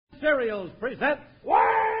Cereals presents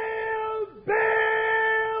Wild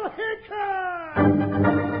Bill Hickok!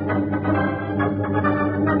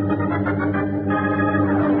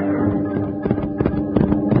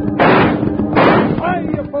 Hi,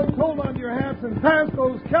 you folks, hold on to your hats and pass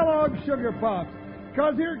those Kellogg's Sugar Pops.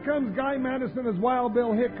 Because here comes Guy Madison as Wild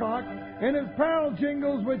Bill Hickok and his pal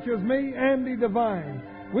Jingles, which is me, Andy Devine.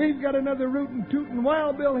 We've got another rootin' tootin'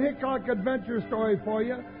 Wild Bill Hickok adventure story for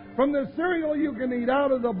you. From the cereal you can eat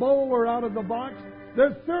out of the bowl or out of the box,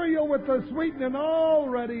 the cereal with the sweetening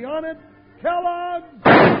already on it, Kellogg's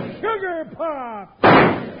Sugar Pops!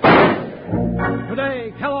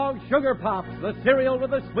 Today, Kellogg's Sugar Pops, the cereal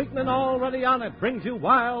with the sweetening already on it, brings you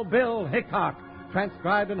Wild Bill Hickok.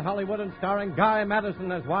 Transcribed in Hollywood and starring Guy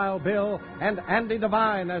Madison as Wild Bill and Andy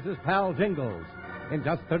Devine as his pal Jingles. In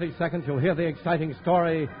just 30 seconds, you'll hear the exciting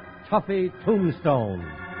story, Tuffy Tombstone.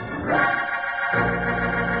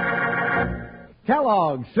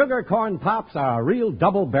 Kellogg's Sugar Corn Pops are a real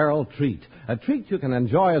double-barrel treat. A treat you can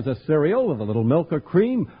enjoy as a cereal with a little milk or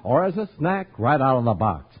cream or as a snack right out of the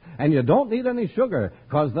box. And you don't need any sugar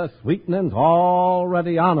because the sweetening's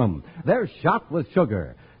already on them. They're shot with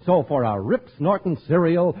sugar. So for a rip-snortin'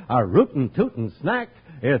 cereal, a rootin'-tootin' snack,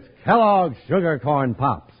 it's Kellogg's Sugar Corn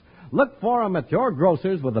Pops. Look for them at your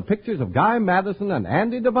grocer's with the pictures of Guy Madison and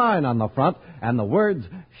Andy Devine on the front and the words,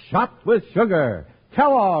 shot with sugar.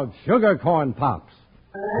 Kellogg's Sugar Corn Pops.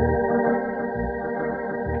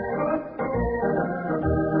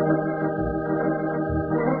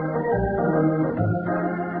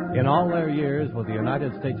 In all their years with the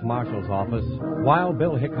United States Marshal's Office, Wild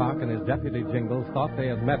Bill Hickok and his deputy Jingles thought they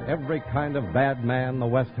had met every kind of bad man the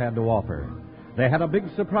West had to offer. They had a big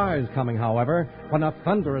surprise coming, however, when a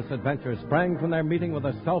thunderous adventure sprang from their meeting with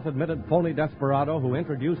a self-admitted phony desperado who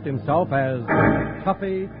introduced himself as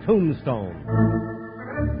Tuffy Tombstone.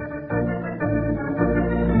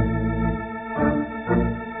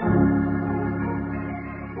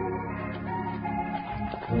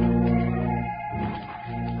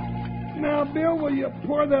 Now, Bill, will you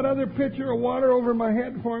pour that other pitcher of water over my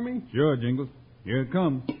head for me? Sure, Jingles. Here it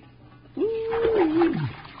comes. Ooh.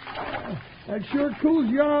 That sure cools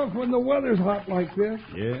you off when the weather's hot like this.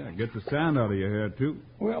 Yeah, it gets the sound out of your hair, too.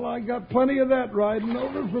 Well, I got plenty of that riding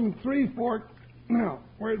over from Three Forks. Now,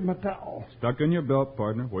 where's my towel? Stuck in your belt,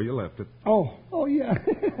 partner, where you left it. Oh, yeah.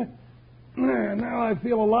 Now I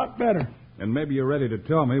feel a lot better. And maybe you're ready to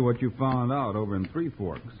tell me what you found out over in Three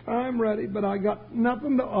Forks. I'm ready, but I got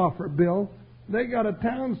nothing to offer, Bill. They got a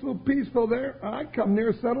town so peaceful there, I come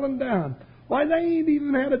near settling down. Why, they ain't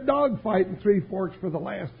even had a dog fight in Three Forks for the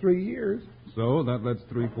last 3 years. So that lets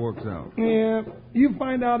Three Forks out. Yeah. You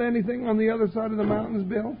find out anything on the other side of the mountains,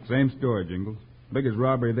 Bill? Same story, Jingles. Biggest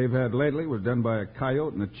robbery they've had lately was done by a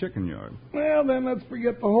coyote in a chicken yard. Well, then let's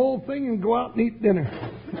forget the whole thing and go out and eat dinner.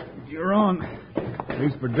 You're on. At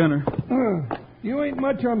least for dinner. You ain't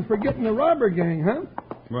much on forgetting the robber gang, huh?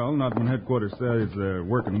 Well, not when headquarters says they're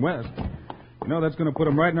working west. You know, that's going to put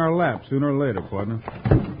them right in our lap sooner or later, partner.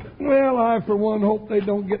 Well, I, for one, hope they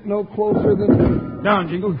don't get no closer than... Down,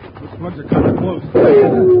 Jingles. The slugs are coming close.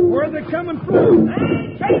 Where are they coming from?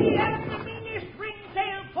 I tell you, that's the meanest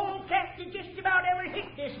spring-tailed polecat that just about ever hit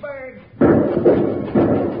this bird.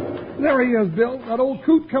 There he is, Bill. That old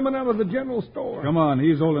coot coming out of the general store. Come on,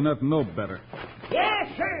 he's old enough to know better.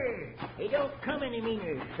 Yes, sir. He don't come any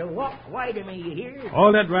meaner, so walk wide of me, you hear?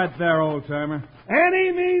 Hold it right there, old-timer. And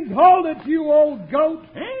he means hold it, you old goat.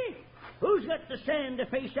 Eh? Who's got the stand to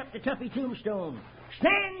face up to Tuffy Tombstone?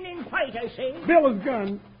 Stand and fight, I say. Bill is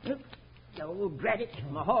gone. Oh, drat it.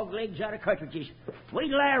 My hog leg's out of cartridges. Wait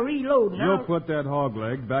till I reload now. You'll put that hog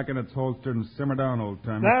leg back in its holster and simmer down,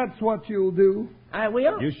 old-timer. That's what you'll do. I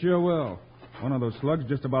will? You sure will. One of those slugs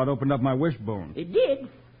just about opened up my wishbone. It did?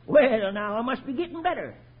 Well, now, I must be getting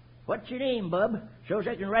better. What's your name, bub? So's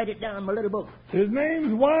I can write it down in my little book. His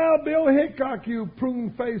name's Wild Bill Hickok, you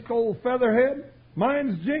prune-faced old featherhead.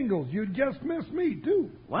 Mine's Jingles. You just missed me, too.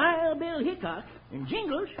 Wild Bill Hickok and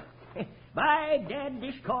Jingles? By dad,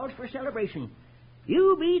 this calls for celebration.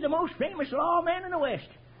 You be the most famous lawman in the West,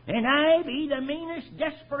 and I be the meanest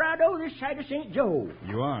desperado this side of St. Joe.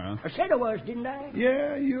 You are, huh? I said I was, didn't I?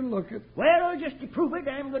 Yeah, you look it. Well, just to prove it,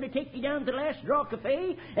 I'm going to take you down to the Last Draw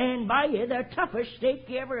Cafe and buy you the toughest steak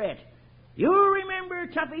you ever ate. You'll remember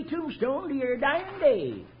Tuffy Tombstone to your dying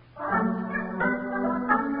day.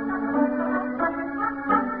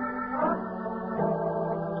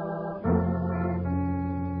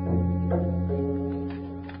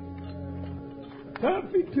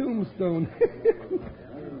 Tuffy Tombstone.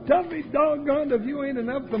 Tuffy doggone if you ain't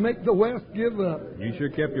enough to make the West give up. You sure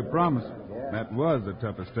kept your promise. That was the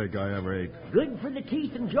toughest steak I ever ate. Good for the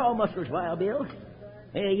teeth and jaw muscles, Wild Bill.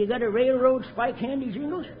 You got a railroad spike handy,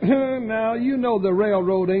 Jingles? Now, you know the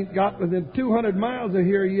railroad ain't got within 200 miles of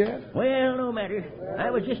here yet. Well, no matter. I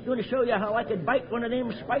was just going to show you how I could bite one of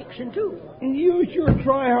them spikes in two. You sure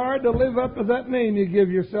try hard to live up to that name you give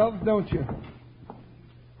yourself, don't you?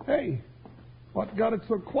 Hey, what got it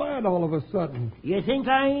so quiet all of a sudden? You think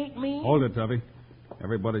I ain't mean? Hold it, Tuffy.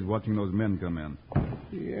 Everybody's watching those men come in.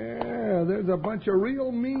 Yeah, there's a bunch of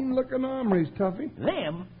real mean-looking armories, Tuffy.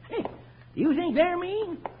 Them? You think they're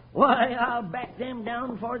mean? Why, I'll back them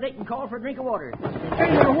down before they can call for a drink of water. Hey,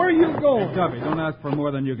 now, where are you going? Hey, Tuffy, don't ask for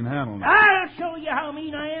more than you can handle now. I'll show you how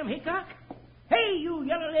mean I am, Hickok. Hey, you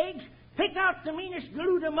yellow legs, pick out the meanest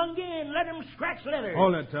galoot among you and let 'em scratch leather.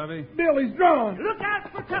 Hold it, Tuffy. Bill, he's drawn. Look out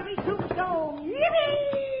for Tuffy Tombstone.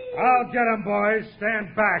 Yippee! I'll get him, boys.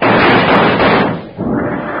 Stand back.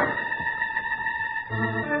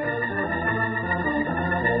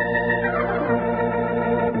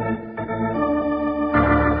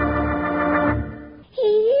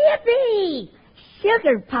 Yippee!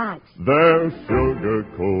 Sugar pots. They're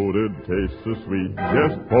sugar-coated, taste so sweet.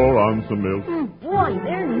 Just pour on some milk. Boy,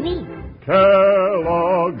 they're neat.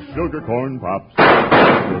 Kellogg's Sugar Corn Pops.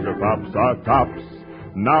 Sugar Pops are tops.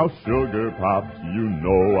 Now Sugar Pops, you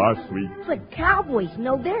know are sweet. But cowboys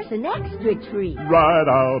know there's an extra treat. Right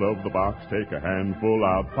out of the box, take a handful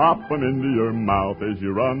out. Pop 'em into your mouth as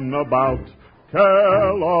you run about.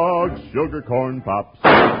 Kellogg's Sugar Corn Pops.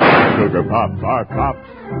 Sugar Pops are tops.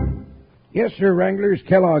 Yes, sir, Wranglers.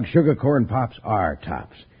 Kellogg's Sugar Corn Pops are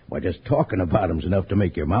tops. Why, just talking about 'em's enough to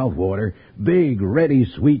make your mouth water. Big, ready,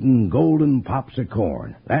 sweetened, golden pops of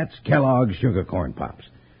corn. That's Kellogg's Sugar Corn Pops.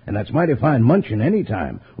 And that's mighty fine munching any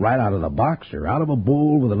time, right out of the box or out of a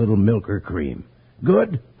bowl with a little milk or cream.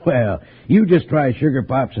 Good? Well, you just try Sugar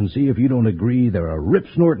Pops and see if you don't agree they're a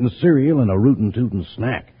rip-snorting cereal and a rootin'-tootin'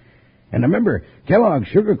 snack. And remember, Kellogg's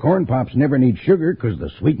Sugar Corn Pops never need sugar because the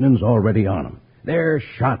sweetening's already on 'em. They're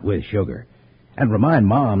shot with sugar. And remind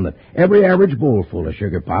Mom that every average bowl full of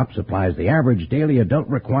Sugar Pops supplies the average daily adult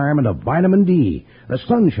requirement of vitamin D, the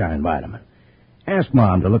sunshine vitamin. Ask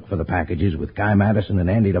Mom to look for the packages with Guy Madison and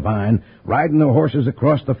Andy Devine riding their horses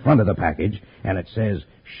across the front of the package, and it says,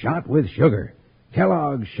 shot with sugar.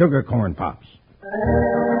 Kellogg's Sugar Corn Pops.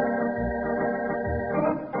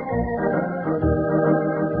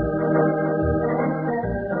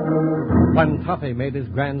 When Tuffy made his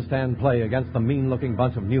grandstand play against the mean-looking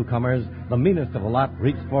bunch of newcomers, the meanest of the lot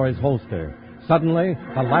reached for his holster. Suddenly,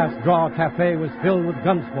 the Last Draw Cafe was filled with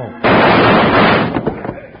gun smoke.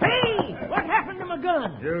 Hey! What happened to my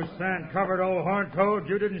gun? You sand-covered old horn-toad,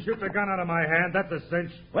 you didn't shoot the gun out of my hand. That's a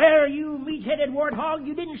cinch. Well, you meat-headed warthog,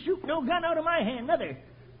 you didn't shoot no gun out of my hand, neither.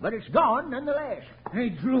 But it's gone, nonetheless. Hey,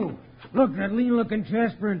 Drew, look, that lean-looking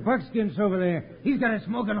Jasper in buckskin's over there. He's got a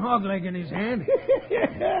smoking hog leg in his hand.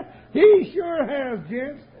 He sure has,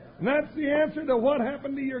 gents. And that's the answer to what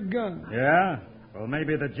happened to your gun. Yeah? Well,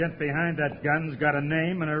 maybe the gent behind that gun's got a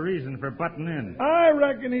name and a reason for butting in. I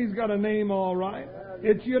reckon he's got a name all right.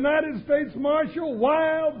 It's United States Marshal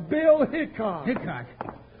Wild Bill Hickok. Hickok?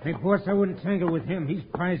 Hey, boss, I wouldn't tangle with him. He's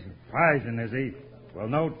prizing. Prizing, is he? Well,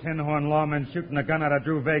 no tin-horn lawman shooting a gun out of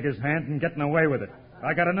Drew Vega's hand and getting away with it.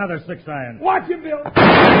 I got another 6-iron. Watch it, Bill. There.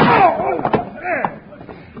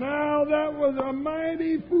 Now, that was a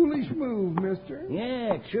mighty foolish move, mister.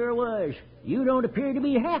 Yeah, it sure was. You don't appear to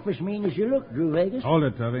be half as mean as you look, Drew Vegas. Hold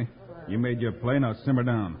it, Tuffy. You made your play, now simmer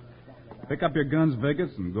down. Pick up your guns,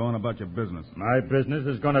 Vegas, and go on about your business. My business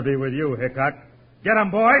is going to be with you, Hickok. Get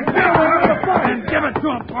him, boy. And give it to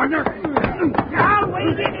him, partner. I'll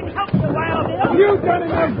wade in and help you, Wild Bill. You done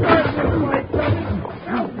enough driving this way, Tuffy.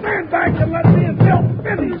 Now stand back and let me and Bill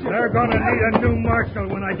finish it. They're going to need a new marshal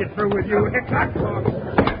when I get through with you, Hickok. Get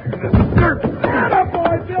up,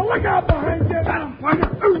 boy, Bill. Look out behind you. Got him, partner.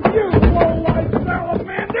 You low-life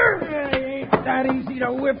salamander. Hey, ain't that easy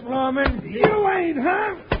to whip, lawman? You ain't,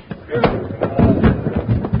 huh?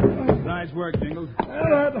 Nice work, Jingles. Well,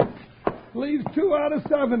 that leaves 2 out of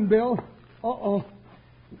 7, Bill. Uh-oh.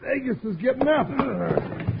 Vegas is getting up.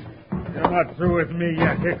 You're not through with me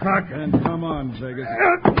yet, Hickok. Then come on, Vegas.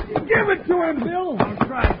 Give it to him, Bill. I'll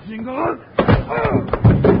try, Jingle.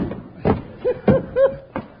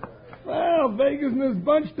 Well, Vegas and his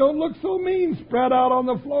bunch don't look so mean spread out on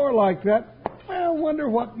the floor like that. I wonder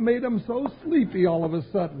what made them so sleepy all of a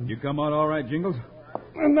sudden. You come out all right, Jingles?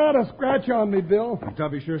 Not a scratch on me, Bill.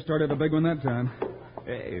 Tuffy sure started a big one that time.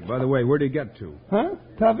 Hey, by the way, where'd he get to? Huh?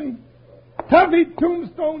 Tuffy? Tuffy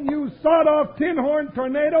Tombstone, you sawed-off tin-horn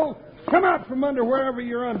tornado. Come out from under wherever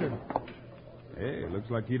you're under. Hey, looks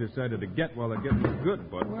like he decided to get while the getting's good,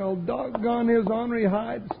 bud. Well, doggone his ornery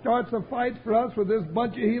hide. Starts a fight for us with this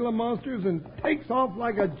bunch of Gila monsters and takes off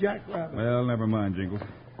like a jackrabbit. Well, never mind, Jingles.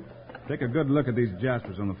 Take a good look at these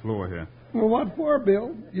jaspers on the floor here. Well, what for,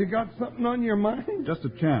 Bill? You got something on your mind? Just a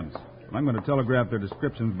chance. I'm going to telegraph their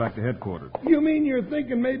descriptions back to headquarters. You mean you're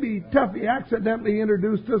thinking maybe Tuffy accidentally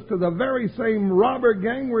introduced us to the very same robber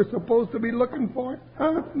gang we're supposed to be looking for?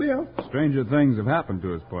 Huh, Bill? Stranger things have happened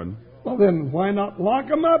to us, partner. Well, then why not lock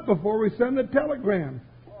 'em up before we send the telegram?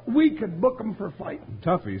 We could book 'em for fighting.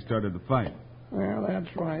 Tuffy started the fight. Well, that's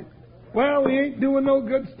right. Well, we ain't doing no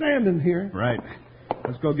good standing here. Right.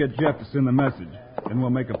 Let's go get Jeff to send the message. Then we'll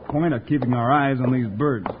make a point of keeping our eyes on these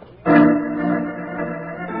birds.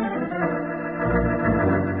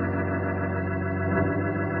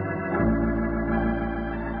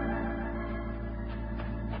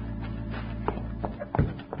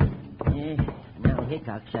 Now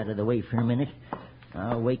Hickok's out of the way for a minute.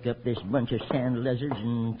 I'll wake up this bunch of sand lizards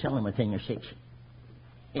and tell them a thing or six.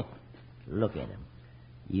 Look at them.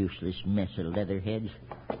 Useless mess of leatherheads.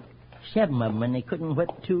 7 of them, and they couldn't whet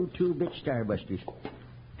 2 2-bit starbusters.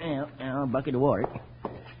 Now, a bucket of water.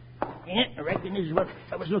 Yeah, I reckon this is what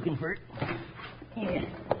I was looking for. Yeah.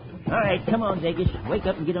 All right, come on, Vegas. Wake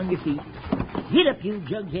up and get on your feet. Get up, you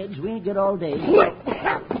jugheads. We ain't good all day.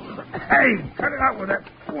 Hey, cut it out with that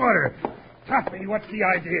water. Tuffy, what's the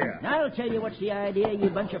idea? I'll tell you what's the idea, you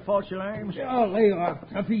bunch of false alarms. Oh, lay off,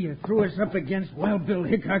 Tuffy. You threw us up against Wild Bill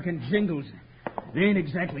Hickok and Jingles. They ain't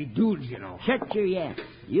exactly dudes, you know. Shut your yap.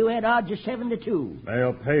 You had odds of 7-2.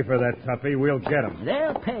 They'll pay for that, Tuffy. We'll get 'em.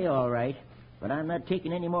 They'll pay, all right. But I'm not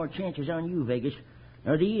taking any more chances on you, Vegas.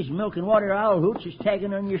 Or these milk and water owl hoots is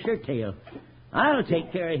tagging on your shirt tail. I'll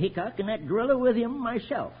take care of Hickok and that gorilla with him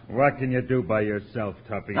myself. What can you do by yourself,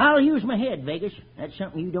 Tuffy? I'll use my head, Vegas. That's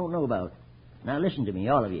something you don't know about. Now listen to me,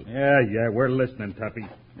 all of you. Yeah, we're listening, Tuffy.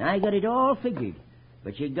 I got it all figured.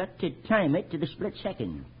 But you got to time it to the split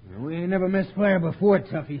second. We ain't never missed fire before,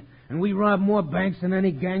 Tuffy. And we robbed more banks than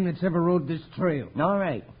any gang that's ever rode this trail. All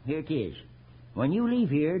right, here it is. When you leave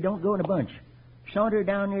here, don't go in a bunch. Saunter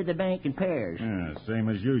down near the bank in pairs. Yeah, same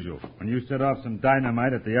as usual. When you set off some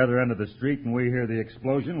dynamite at the other end of the street and we hear the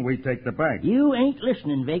explosion, we take the bank. You ain't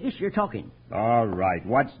listening, Vegas. You're talking. All right.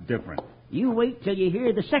 What's different? You wait till you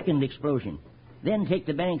hear the second explosion. Then take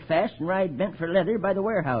the bank fast and ride bent for leather by the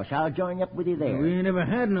warehouse. I'll join up with you there. We ain't never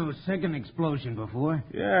had no second explosion before.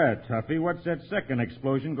 Yeah, Tuffy, what's that second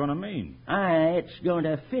explosion going to mean? It's going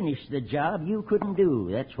to finish the job you couldn't do,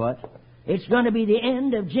 that's what. It's going to be the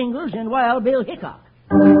end of Jingles and Wild Bill Hickok.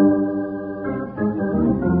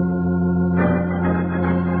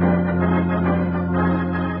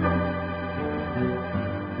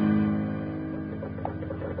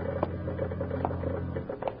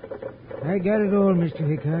 I got it all, Mr.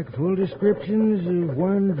 Hickok. Full descriptions of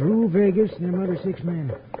one Drew Vegas and them other 6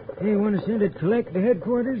 men. Hey, want to send it collect to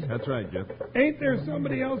headquarters? That's right, Jeff. Ain't there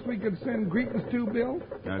somebody else we could send greetings to, Bill?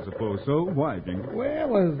 I suppose so. Why, Jingles?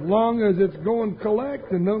 Well, as long as it's going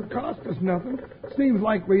collect and don't cost us nothing, seems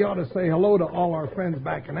like we ought to say hello to all our friends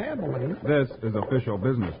back in Abilene. This is official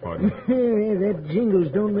business, partner. That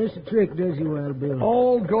Jingles don't miss a trick, does he, Wild Bill?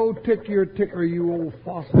 Oh, go tick your ticker, you old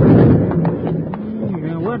fossil.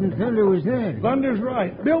 Now, what in thunder was that? Thunder's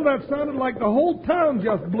right. Bill, that sounded like the whole town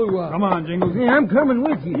just blew up. Come on, Jingles. Yeah, I'm coming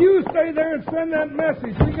with you. You stay there and send that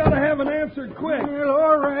message. We gotta have an answer quick. Well,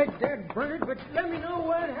 all right, Dad Bernard, but let me know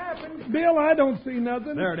what happened. Bill, I don't see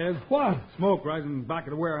nothing. There it is. What? Smoke rising back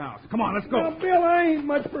of the warehouse. Come on, let's go. Now, Bill, I ain't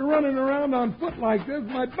much for running around on foot like this.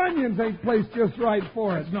 My bunions ain't placed just right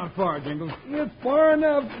for it. It's not far, Jingles. It's far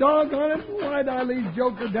enough, doggone it. Why'd I leave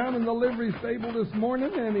Joker down in the livery stable this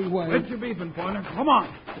morning anyway? Quit your beefing, partner. Come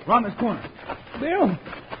on. Round this corner. Bill,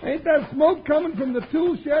 ain't that smoke coming from the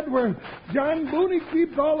tool shed where John Booney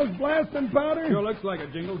keeps all his blasting powder? Sure looks like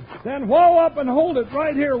it, Jingles. Then whoa up and hold it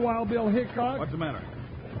right here, Wild Bill Hickok. What's the matter?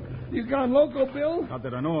 You gone loco, Bill? Not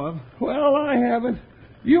that I know of. Well, I haven't.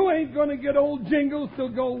 You ain't going to get old Jingles to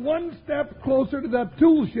go one step closer to that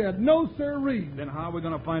tool shed. No, sirree. Then how are we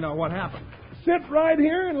going to find out what happened? Sit right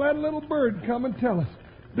here and let a little bird come and tell us.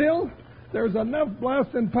 Bill, there's enough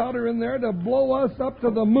blasting powder in there to blow us up to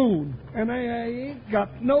the moon. And I ain't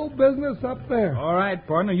got no business up there. All right,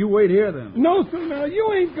 partner, you wait here then. No, sir, now,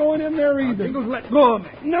 you ain't going in there either. Jingles, let go of me.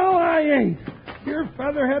 No, I ain't. You're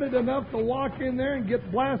feather-headed enough to walk in there and get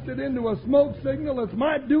blasted into a smoke signal. It's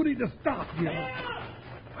my duty to stop you. Where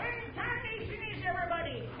in tarnation is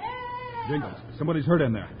everybody? Jingles, somebody's hurt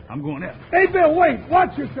in there. I'm going in. Hey, Bill, wait.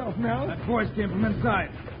 Watch yourself now. That voice came from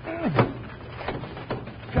inside.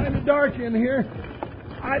 Kind of dark in here.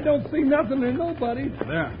 I don't see nothing or nobody.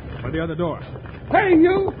 There, by the other door. Hey,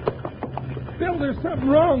 you! Bill, there's something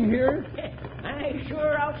wrong here. I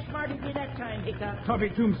sure outsmarted you that time, Hickok.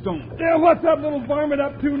 Tuffy Tombstone. Yeah, what's that little varmint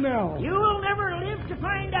up to now? You'll never live to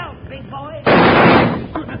find out, big boy.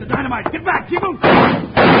 Shooting at the dynamite. Get back, Jiggle! Bill!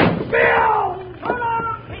 Hold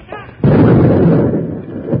on, Hickok.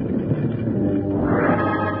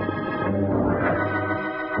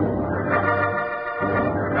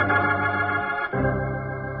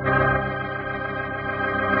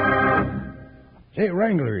 Say,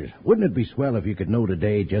 Wranglers, wouldn't it be swell if you could know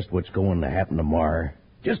today just what's going to happen tomorrow?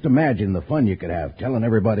 Just imagine the fun you could have telling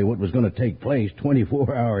everybody what was going to take place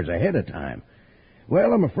 24 hours ahead of time.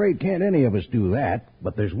 Well, I'm afraid can't any of us do that,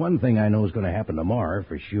 but there's one thing I know is going to happen tomorrow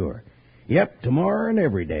for sure. Yep, tomorrow and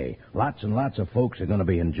every day, lots and lots of folks are going to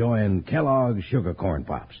be enjoying Kellogg's Sugar Corn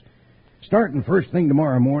Pops. Starting first thing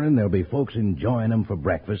tomorrow morning, there'll be folks enjoying them for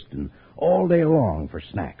breakfast and all day long for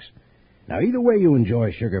snacks. Now, either way you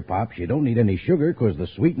enjoy Sugar Pops, you don't need any sugar because the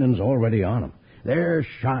sweetening's already on them. They're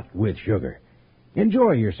shot with sugar.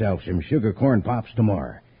 Enjoy yourself some Sugar Corn Pops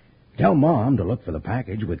tomorrow. Tell Mom to look for the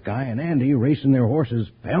package with Guy and Andy racing their horses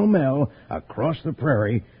pell-mell across the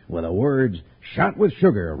prairie with the words, "Shot with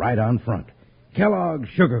Sugar," right on front. Kellogg's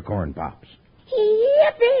Sugar Corn Pops.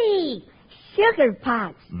 Yippee! Sugar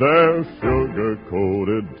Pops. They're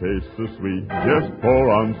sugar-coated, taste so sweet. Just pour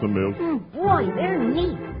on some milk. Boy, they're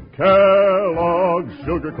neat. Kellogg's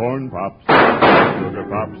Sugar Corn Pops. Sugar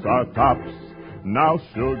Pops are tops. Now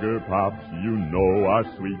Sugar Pops, you know, are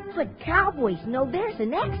sweet. But cowboys know there's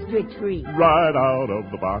an extra treat. Right out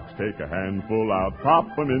of the box, take a handful out. Pop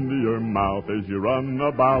 'em into your mouth as you run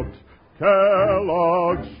about.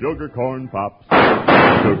 Kellogg's Sugar Corn Pops.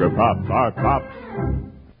 Sugar Pops are tops.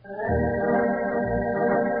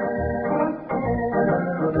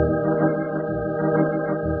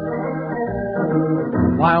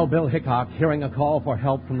 Wild Bill Hickok, hearing a call for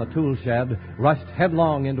help from the tool shed, rushed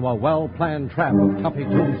headlong into a well-planned trap of Tuffy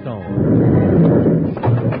Tombstone.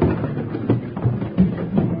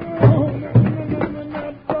 Oh,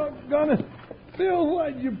 no, doggone it. Bill,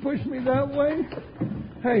 why'd you push me that way?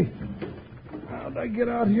 Hey, how'd I get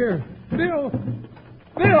out here? Bill!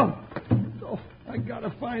 Bill! Oh, I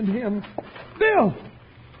gotta find him. Bill!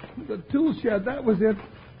 The tool shed, that was it.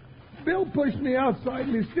 Bill pushed me outside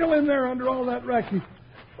and he's still in there under all that wreckage.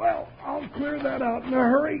 Well, I'll clear that out in a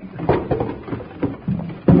hurry.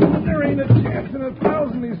 There ain't a chance in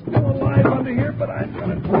 1,000 he's still alive under here, but I'm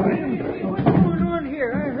gonna try and... What's going on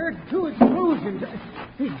here? I heard 2 explosions.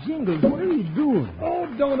 Hey, Jingles, what are you doing? Oh,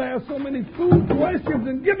 don't ask so many fool questions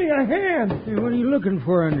and give me a hand. Hey, what are you looking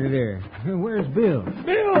for under there? Where's Bill?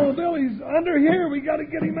 Bill, he's under here. We gotta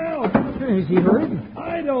get him out. Is he hurt?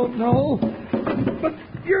 I don't know. But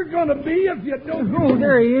you're gonna be if you don't... Oh,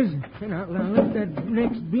 there he is. Now, let that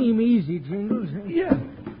next beam easy, Jingles. Yeah.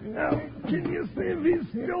 Now, can you see if he's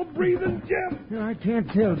still breathing, Jeff? No, I can't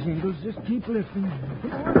tell, Jingles. Just keep lifting.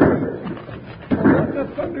 What the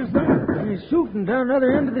thunder's that? He's shooting down the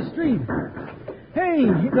other end of the street. Hey,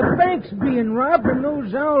 the bank's being robbed and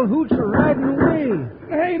those owl hoots are riding away.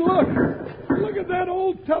 Hey, look. Look at that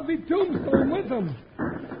old Tuffy Tombstone with him.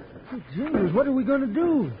 Hey, Jingles, what are we going to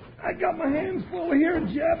do? I got my hands full here,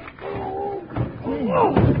 Jeff. Oh,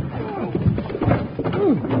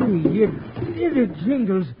 you did it,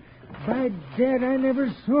 Jingles. By Dad, I never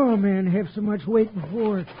saw a man have so much weight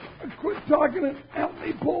before. Quit talking and help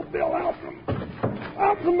me pull Bill out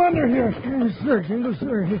from under here. Sure, Jingles,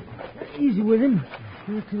 sure. Easy with him.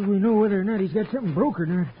 Until we know whether or not he's got something broke or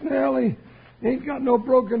not. Well, he ain't got no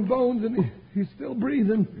broken bones, and he's still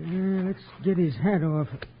breathing. Let's get his hat off.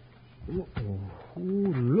 Oh,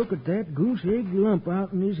 look at that goose egg lump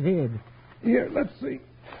out in his head. Here, let's see.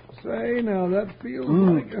 Say, now, that feels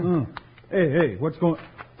like a... Hey, what's going...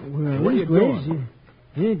 Well, what are you doing?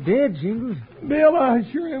 He ain't dead, Jingles. Bill, I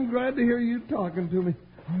sure am glad to hear you talking to me.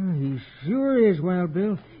 He sure is, Wild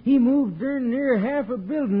Bill. He moved darn near half a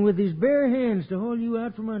building with his bare hands to haul you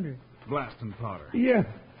out from under. Blasting powder. Yeah,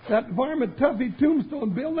 that varmint Tuffy Tombstone,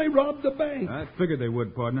 Bill, they robbed the bank. I figured they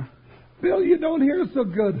would, partner. Bill, you don't hear so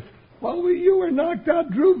good. While you were knocked out,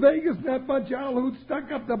 Drew Vegas and that bunch of owl hoots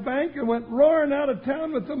stuck up the bank and went roaring out of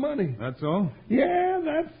town with the money. That's all? Yeah,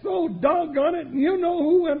 that's so, doggone it. And you know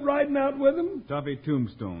who went riding out with him? Tuffy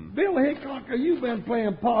Tombstone. Bill Hickok, you've been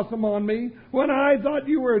playing possum on me when I thought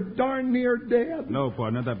you were darn near dead. No,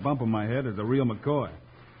 partner, that bump on my head is a real McCoy.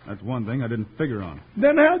 That's one thing I didn't figure on.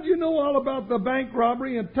 Then how'd you know all about the bank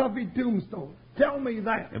robbery and Tuffy Tombstone? Tell me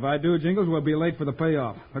that. If I do, Jingles, we'll be late for the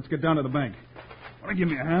payoff. Let's get down to the bank. Want to give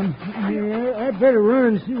me a hand? Yeah, I'd better run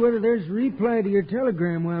and see whether there's a reply to your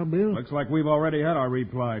telegram, Wild Bill. Looks like we've already had our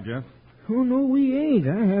reply, Jeff. Oh, no, we ain't.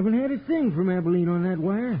 I haven't had a thing from Abilene on that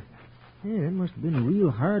wire. Yeah, that must have been a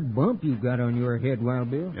real hard bump you got on your head,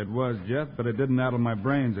 Wild Bill. It was, Jeff, but it didn't addle my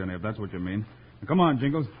brains any, if that's what you mean. Now, come on,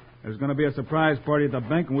 Jingles. There's going to be a surprise party at the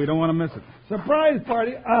bank, and we don't want to miss it. Surprise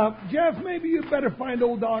party? Jeff, maybe you'd better find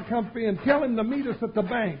old Doc Humphrey and tell him to meet us at the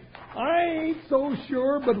bank. I ain't so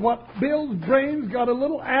sure, but what Bill's brains got a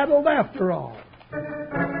little addled after all.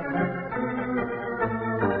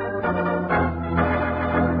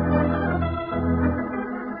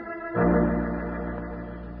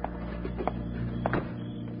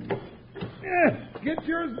 Get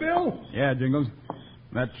yours, Bill? Yeah, Jingles.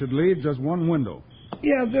 That should leave just one window.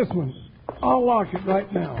 Yeah, this one. I'll lock it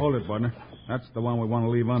right now. Hold it, partner. That's the one we want to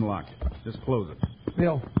leave unlocked. Just close it.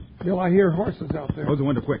 Bill, I hear horses out there. Close the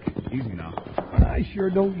window quick. Easy now. I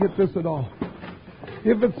sure don't get this at all.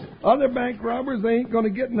 If it's other bank robbers, they ain't going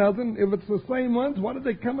to get nothing. If it's the same ones, what are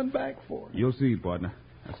they coming back for? You'll see, partner.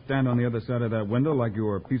 Now stand on the other side of that window like you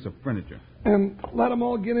were a piece of furniture. And let them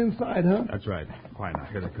all get inside, huh? That's right. Quiet now.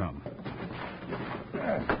 Here they come.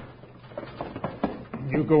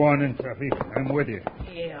 You go on in, Tuffy. I'm with you.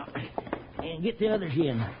 Yeah. And get the others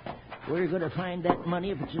in. We're going to find that money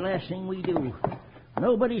if it's the last thing we do.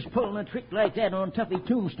 Nobody's pulling a trick like that on Tuffy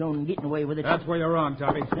Tombstone and getting away with it. That's where you're wrong,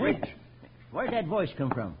 Tuffy. Wait. Where'd that voice come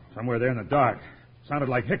from? Somewhere there in the dark. Sounded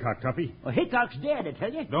like Hickok, Tuffy. Well, Hickok's dead, I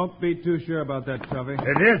tell you. Don't be too sure about that, Tuffy.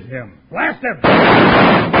 It is him. Blast him!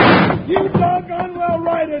 You doggone well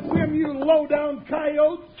right it's him, you low-down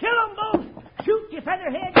coyotes. Kill 'em both! Shoot, you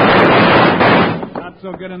featherhead! Not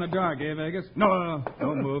so good in the dark, eh, Vegas? No.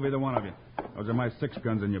 Don't move, either one of you. Those are my 6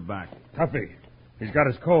 guns in your back. Tuffy, he's got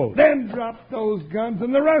his cold. Then drop those guns,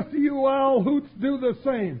 and the rest of you owl hoots do the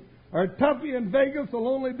same. Or Tuffy and Vegas will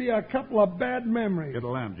only be a couple of bad memories. Get a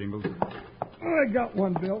lamp, Jingles. I got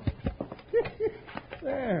one, Bill.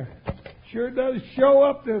 There. Sure does show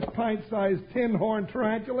up this pint-sized tin-horn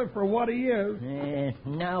tarantula for what he is.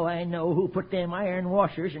 Now I know who put them iron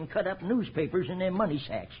washers and cut up newspapers in them money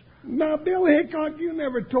sacks. Now, Bill Hickok, you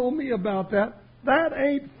never told me about that. That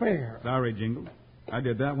ain't fair. Sorry, Jingles. I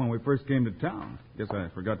did that when we first came to town. Guess I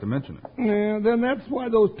forgot to mention it. Yeah, then that's why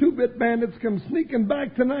those 2-bit bandits come sneaking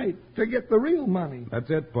back tonight to get the real money. That's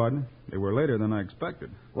it, partner. They were later than I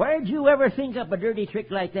expected. Where'd you ever think up a dirty trick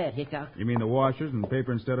like that, Hickok? You mean the washers and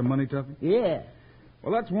paper instead of money, Tuffy? Yeah.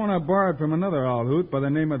 Well, that's one I borrowed from another owl hoot by the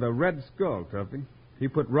name of the Red Skull, Tuffy. He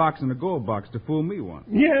put rocks in a gold box to fool me once.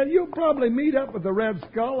 Yeah, you'll probably meet up with the Red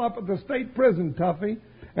Skull up at the state prison, Tuffy.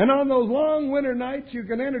 And on those long winter nights, you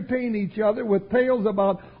can entertain each other with tales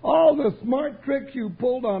about all the smart tricks you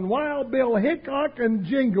pulled on Wild Bill Hickok and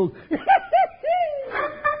Jingles.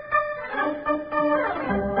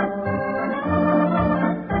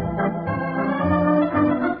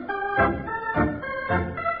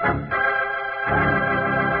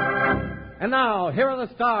 And now, here are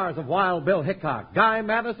the stars of Wild Bill Hickok, Guy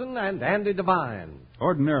Madison and Andy Devine.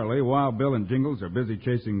 Ordinarily, Wild Bill and Jingles are busy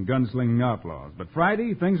chasing gunslinging outlaws. But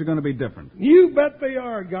Friday, things are going to be different. You bet they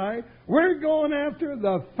are, Guy. We're going after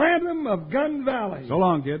the Phantom of Gun Valley. So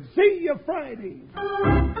long, kids. See you Friday.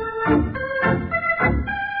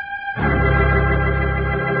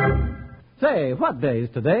 Say, what day's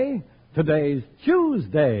today? Today's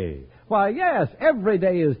Tuesday. Why, yes, every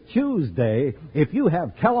day is Tuesday. If you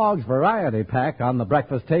have Kellogg's Variety Pack on the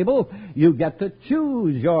breakfast table, you get to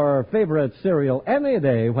choose your favorite cereal any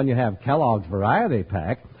day when you have Kellogg's Variety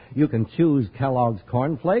Pack. You can choose Kellogg's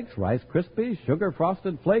Corn Flakes, Rice Krispies, Sugar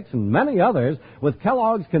Frosted Flakes, and many others with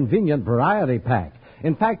Kellogg's convenient Variety Pack.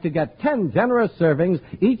 In fact, you get 10 generous servings,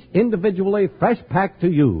 each individually fresh packed to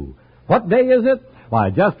you. What day is it? Why,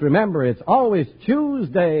 just remember, it's always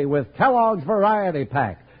Tuesday with Kellogg's Variety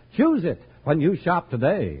Pack. Choose it when you shop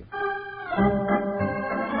today.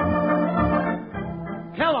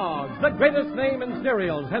 Kellogg's, the greatest name in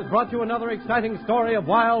cereals, has brought you another exciting story of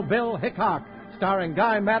Wild Bill Hickok, starring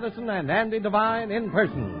Guy Madison and Andy Devine in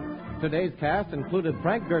person. Today's cast included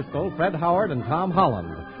Frank Gerstle, Fred Howard, and Tom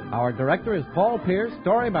Holland. Our director is Paul Pierce,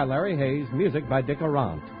 story by Larry Hayes, music by Dick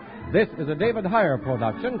Arant. This is a David Heyer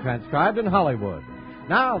production, transcribed in Hollywood.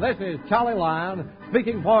 Now, this is Charlie Lyon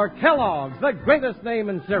speaking for Kellogg's, the greatest name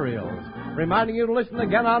in cereals, reminding you to listen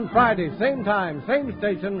again on Friday, same time, same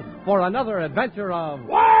station, for another adventure of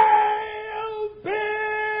Wild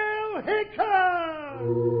Bill Hickok!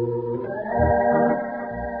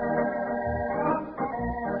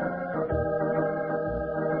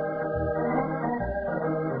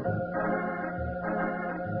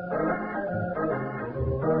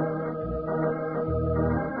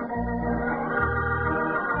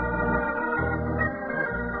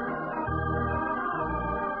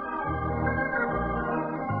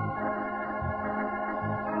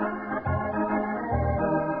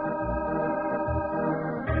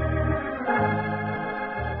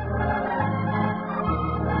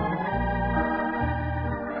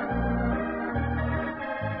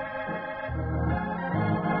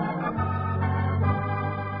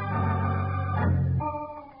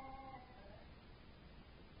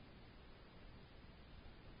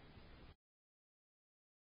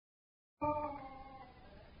 Oh.